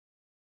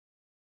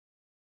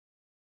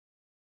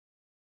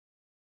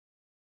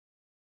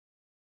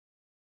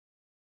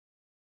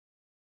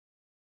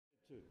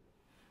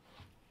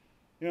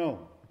You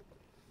know,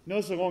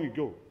 not so long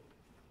ago,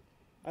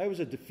 I was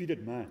a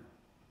defeated man,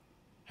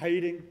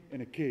 hiding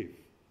in a cave,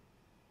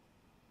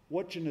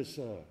 watching this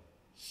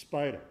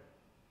spider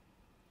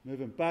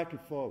moving back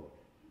and forward,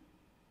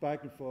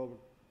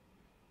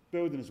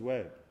 building his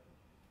web.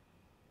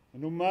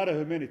 And no matter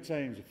how many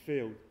times it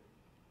failed,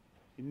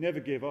 he never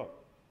gave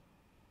up.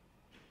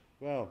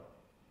 Well,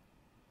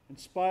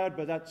 inspired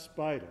by that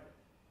spider,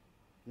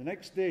 the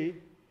next day,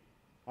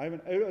 I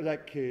went out of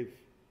that cave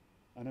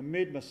and I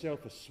made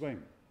myself a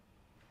swing.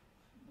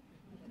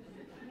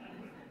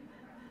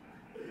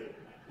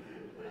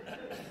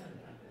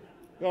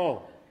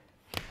 Oh,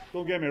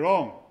 don't get me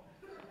wrong.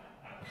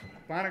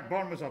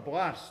 Bannockburn was a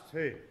blast.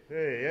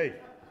 Hey.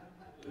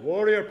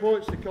 Warrior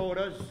poets, they called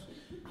us.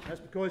 That's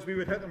because we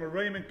would hit them with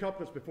rhyming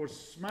couplets before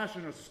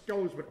smashing their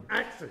skulls with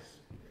axes.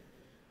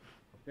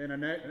 Then the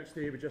next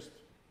day,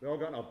 we all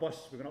got on a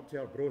bus, we went up to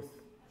Arbroath.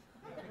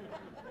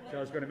 So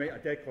I was going to make a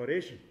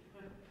declaration.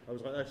 I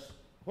was like this,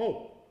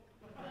 ho!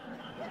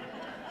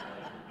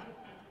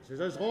 He says,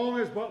 as long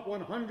as but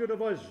 100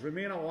 of us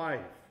remain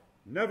alive,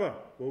 never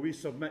will we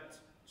submit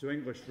to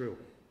English rule.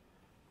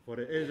 For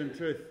it is in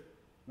truth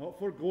not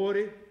for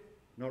glory,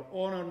 nor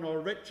honour,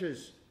 nor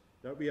riches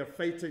that we are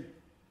fighting,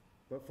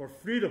 but for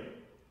freedom,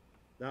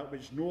 that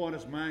which no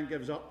honest man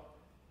gives up,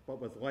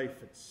 but with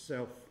life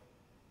itself.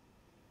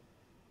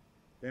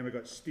 Then we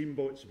got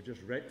steamboats, we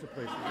just wrecked the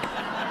place.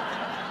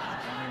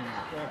 I mean,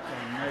 what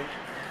a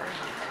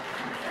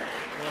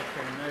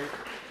night.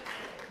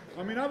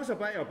 I mean, I was a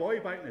bit of a boy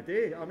back in the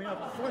day. I mean,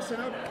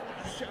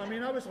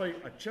 I was like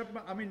a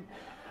chipmunk. I mean,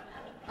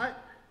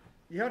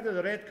 you heard of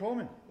the Red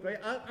Common, right?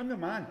 I'm the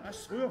man. I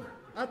slew him.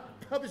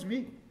 That was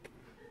me.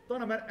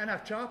 Done him in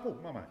a chapel,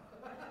 mama.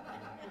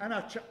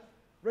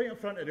 Right in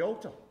front of the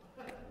altar.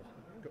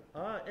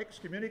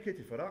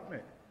 Excommunicated for that,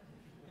 mate.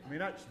 I mean,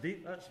 that's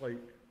deep.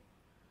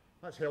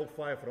 That's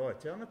hellfire for all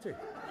eternity.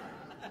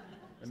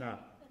 And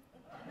that.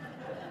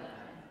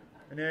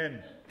 And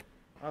then,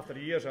 after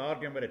years of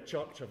arguing with the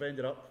church, I've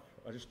ended up,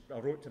 I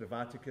wrote to the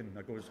Vatican,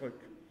 I goes,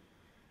 look,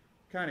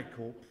 can't I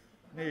cope?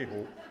 No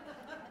hope.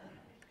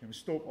 Can we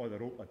stop all the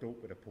dope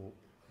with the Pope?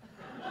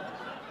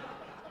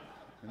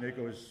 And they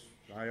goes,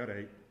 aye, all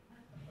right.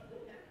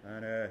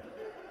 And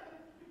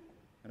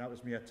that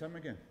was me at Tim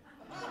again.